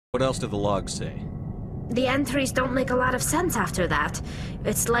What else do the logs say? The entries don't make a lot of sense after that.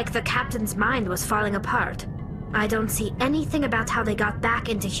 It's like the captain's mind was falling apart. I don't see anything about how they got back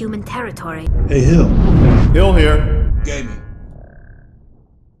into human territory. Hey, Hill. Hill here. Gaming.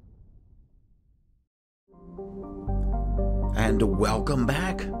 And welcome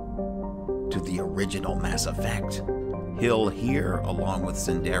back to the original Mass Effect. Hill here, along with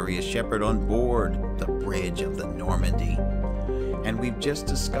Sindarius Shepard on board the bridge of the Normandy. And we've just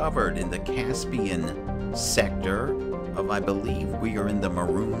discovered in the Caspian sector of, I believe we are in the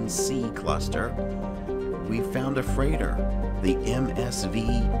Maroon Sea cluster, we found a freighter, the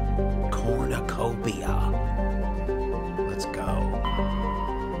MSV Cornucopia. Let's go.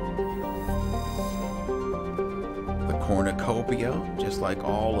 The Cornucopia, just like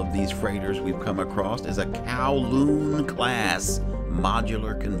all of these freighters we've come across, is a Kowloon-class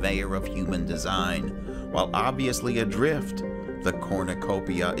modular conveyor of human design. While obviously adrift, the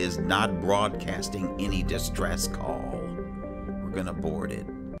Cornucopia is not broadcasting any distress call. We're gonna board it.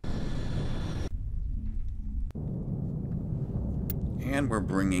 And we're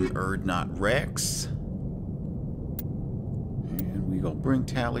bringing Erdnot Rex. And we gonna bring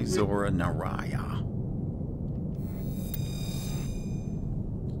Talizora Naraya.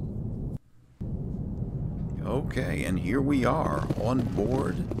 Okay, and here we are on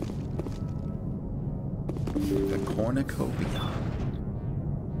board the Cornucopia.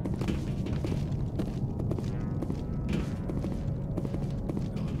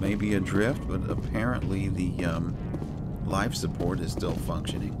 Maybe adrift, but apparently the life support is still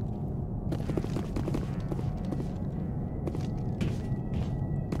functioning.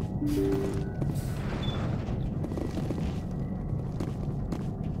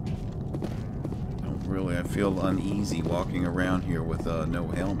 I feel uneasy walking around here with no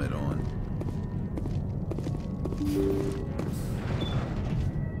helmet on.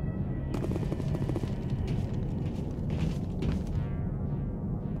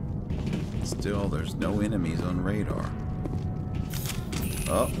 Still, there's no enemies on radar.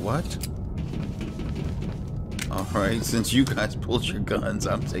 Oh, what? Alright, since you guys pulled your guns,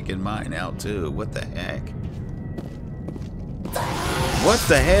 I'm taking mine out too. What the heck? What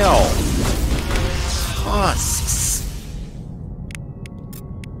the hell? Husks.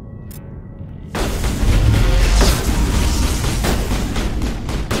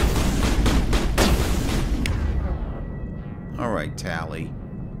 All right, Tally.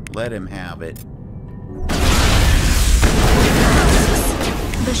 Let him have it.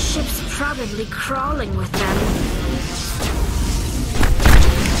 The ship's probably crawling with them.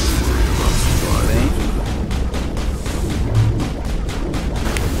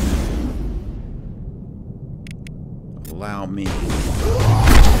 Allow me.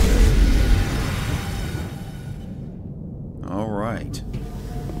 All right.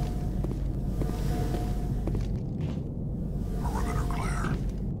 Perimeter clear.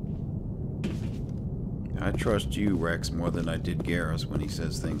 I trust you, Rex, more than I did Garrus when he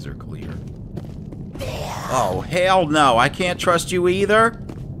says things are clear. Oh, hell no. I can't trust you either.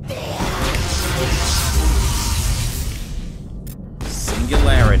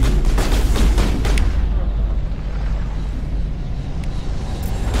 Singularity.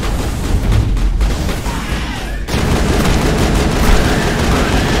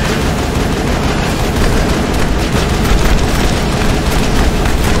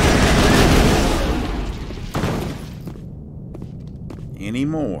 Any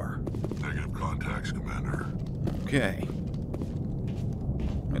more? Negative contacts, Commander. Okay.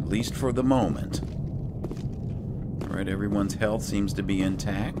 At least for the moment. Alright, everyone's health seems to be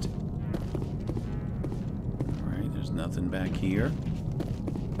intact. Alright, there's nothing back here.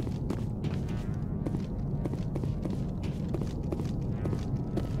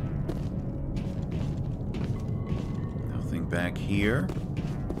 Nothing back here.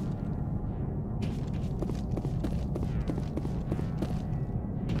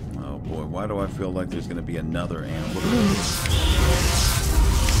 Boy, why do I feel like there's going to be another animal?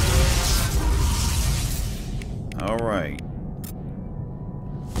 All right.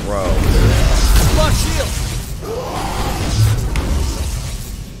 Bro. Lock shield!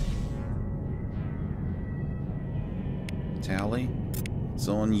 Tally, it's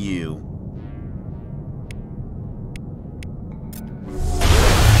on you.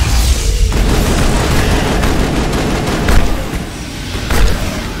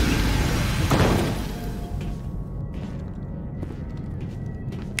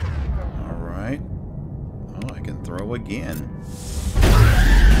 Again.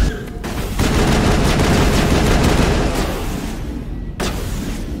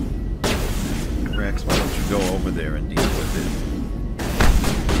 Rex, why don't you go over there and deal with it?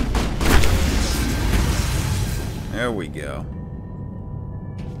 There we go.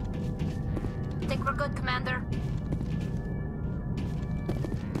 Think we're good, Commander?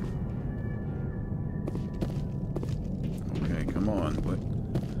 Okay, come on. But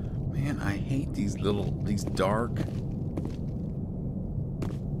man, I hate these dark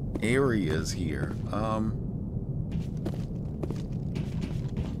areas here.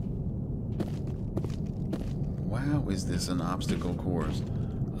 Wow, is this an obstacle course?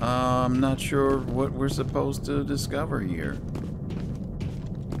 I'm not sure what we're supposed to discover here.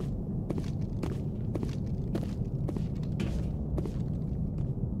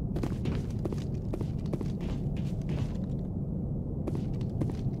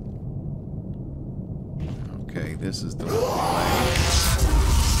 Okay, this is the way.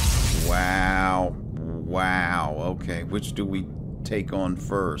 Wow. Wow. Okay, which do we take on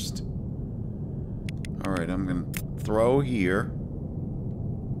first? Alright, I'm gonna throw here.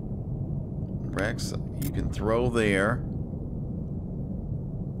 Rex, you can throw there.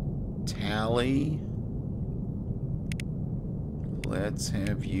 Tally. Let's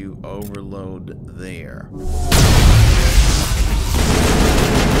have you overload there.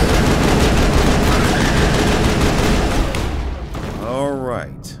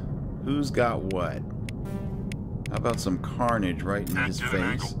 Alright. Who's got what? How about some carnage right in his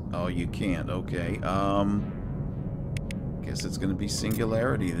face? Oh, you can't. Okay. Guess it's gonna be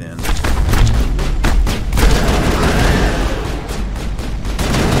singularity then.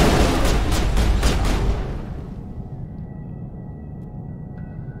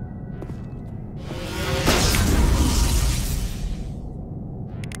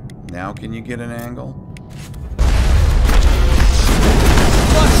 Now can you get an angle?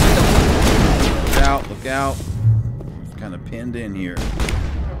 Look out, look out. It's kind of pinned in here.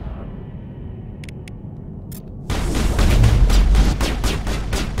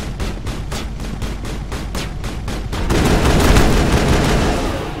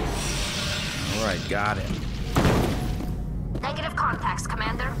 Alright, got it. Negative contacts,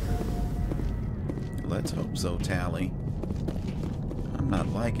 Commander. Let's hope so, Tally. I'm not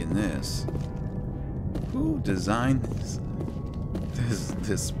liking this. Who designed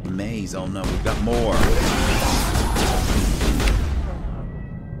this maze? Oh no, we've got more.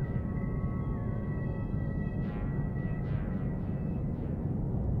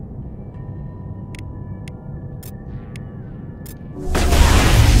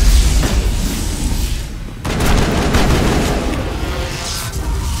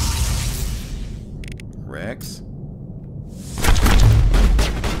 Rex?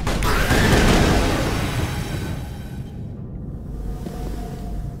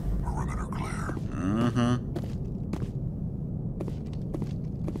 Perimeter clear.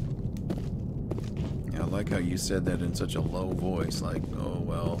 Yeah, I like how you said that in such a low voice, like, oh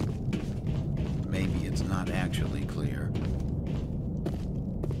well, maybe it's not actually clear.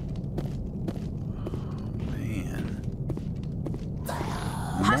 Oh man.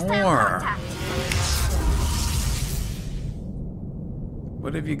 More!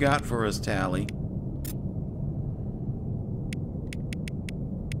 What have you got for us, Tally?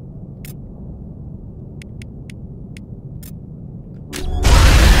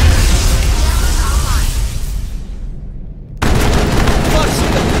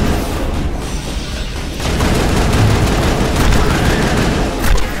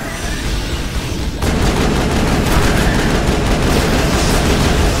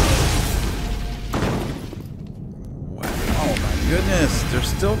 Goodness, they're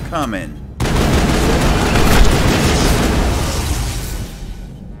still coming.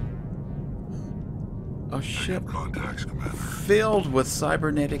 A ship Contacts, Commander. filled with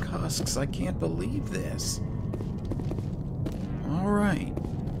cybernetic husks. I can't believe this. All right.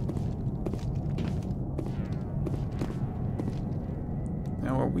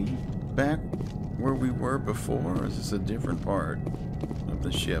 Now, are we back where we were before, or is this a different part of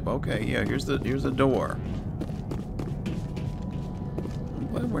the ship? Okay, yeah, here's the door.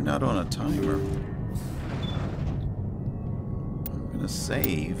 Glad we're not on a timer. I'm gonna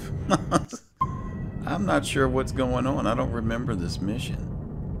save. I'm not sure what's going on. I don't remember this mission.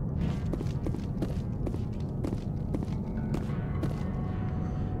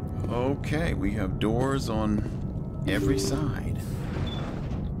 Okay, we have doors on every side.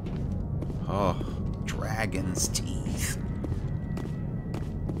 Oh, dragon's teeth.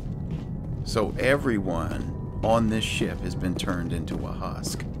 So everyone on this ship has been turned into a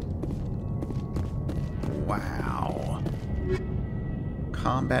husk. Wow.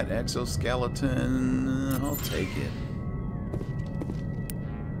 Combat exoskeleton. I'll take it.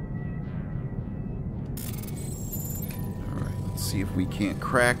 Alright, let's see if we can't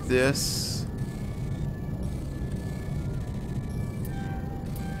crack this.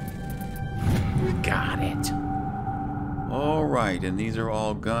 Got it. All right, and these are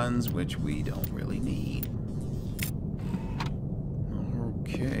all guns, which we don't really need.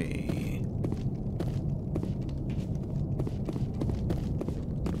 Okay.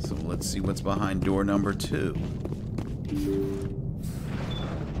 So let's see what's behind door number 2.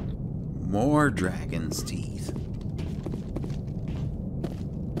 More dragon's teeth.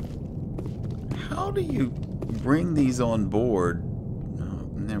 How do you bring these on board? No,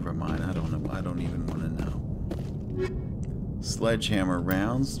 never mind. I don't know. I don't even want to know. Sledgehammer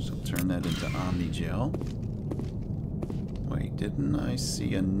rounds. So turn that into Omnigel. Wait, didn't I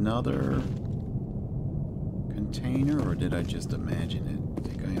see another container, or did I just imagine it? I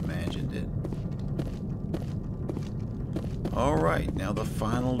think I imagined it. Alright, now the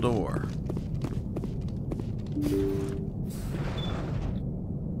final door.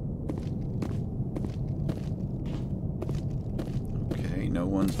 Okay, no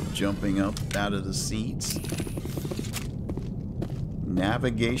one's jumping up out of the seats.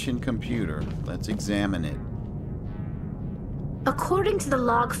 Navigation computer. Let's examine it. According to the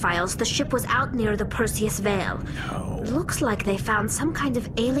log files, the ship was out near the Perseus Veil. No. Looks like they found some kind of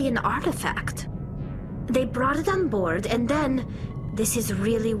alien artifact. They brought it on board, and then... This is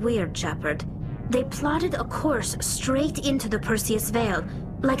really weird, Shepard. They plotted a course straight into the Perseus Veil,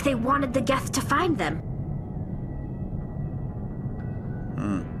 like they wanted the Geth to find them.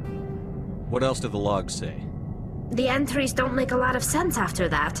 What else do the logs say? The entries don't make a lot of sense after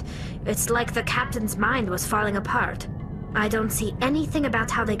that. It's like the captain's mind was falling apart. I don't see anything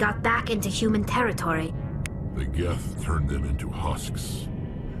about how they got back into human territory. The Geth turned them into husks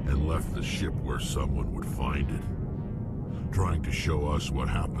and left the ship where someone would find it, trying to show us what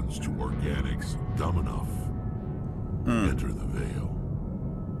happens to organics dumb enough. Enter the Veil.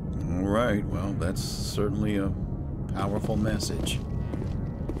 Alright, well, that's certainly a powerful message.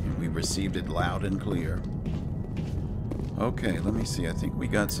 And we received it loud and clear. Okay, let me see. I think we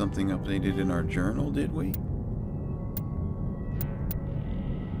got something updated in our journal, did we?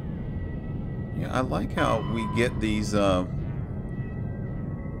 Yeah, I like how we get these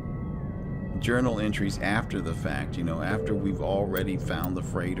journal entries after the fact, you know, after we've already found the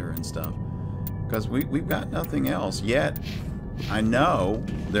freighter and stuff. Because we've got nothing else yet. I know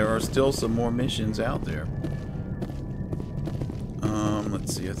there are still some more missions out there.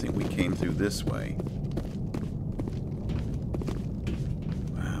 Let's see, I think we came through this way.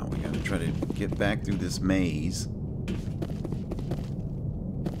 Wow, we gotta try to get back through this maze.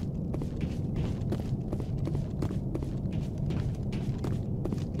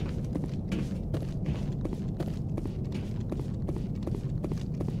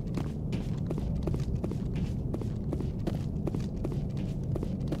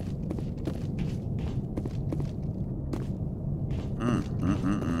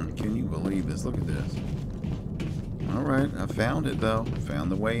 Can you believe this? Look at this. Alright, I found it though.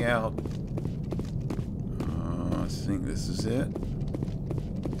 Found the way out. I think this is it.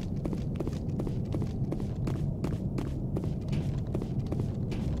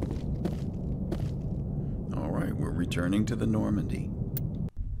 Alright, we're returning to the Normandy.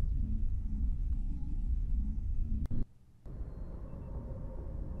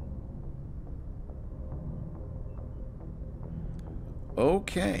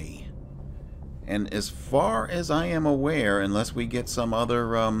 Okay. And as far as I am aware, unless we get some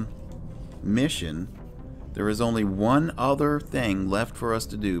other mission, there is only one other thing left for us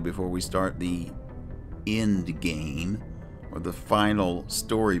to do before we start the end game, or the final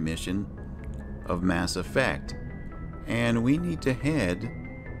story mission of Mass Effect. And we need to head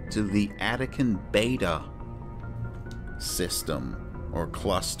to the Attican Beta system, or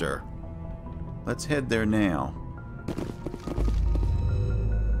cluster. Let's head there now.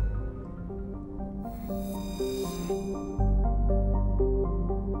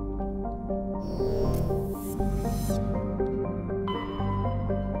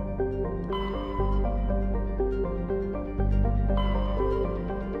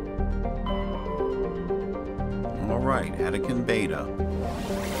 Alright, Attican Beta.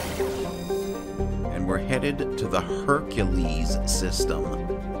 And we're headed to the Hercules system.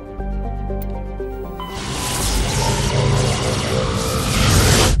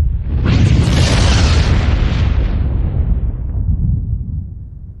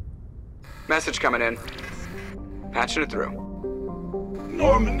 Message coming in. Patching it through.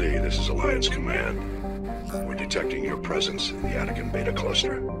 Normandy, this is Alliance Command. We're detecting your presence in the Attican Beta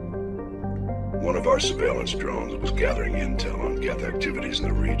cluster. One of our surveillance drones was gathering intel on Geth activities in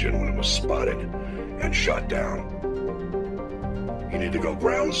the region when it was spotted and shot down. You need to go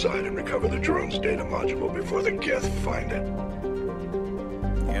groundside and recover the drone's data module before the Geth find it.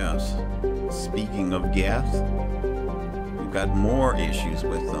 Yes. Speaking of Geth, we've got more issues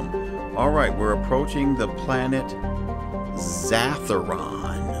with them. Alright, we're approaching the planet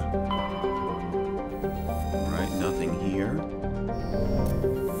Zatheron. Alright, nothing here.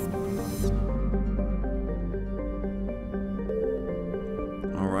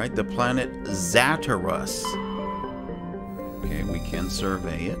 Alright, the planet Zatarus. Okay, we can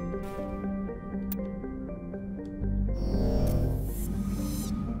survey it.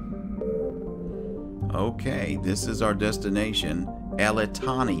 Okay, this is our destination,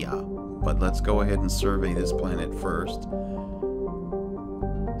 Elitania. But let's go ahead and survey this planet first.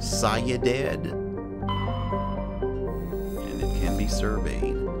 Sayaded. And it can be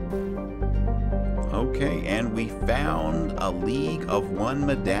surveyed. Okay, and we found a League of One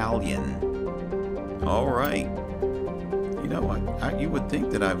medallion. Alright. You know what? You would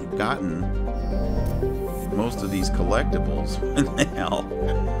think that I've gotten most of these collectibles now.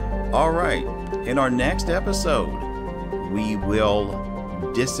 Alright, in our next episode, we will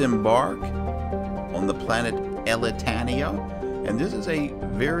disembark on the planet Elitania, and this is a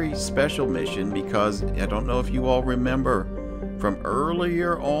very special mission because I don't know if you all remember from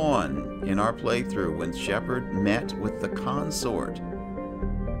earlier on in our playthrough when Shepard met with the consort.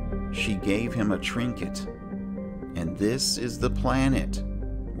 She gave him a trinket, and this is the planet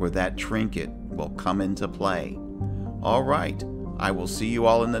where that trinket will come into play. All right, I will see you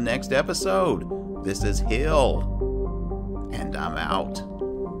all in the next episode. This is Hill, and I'm out.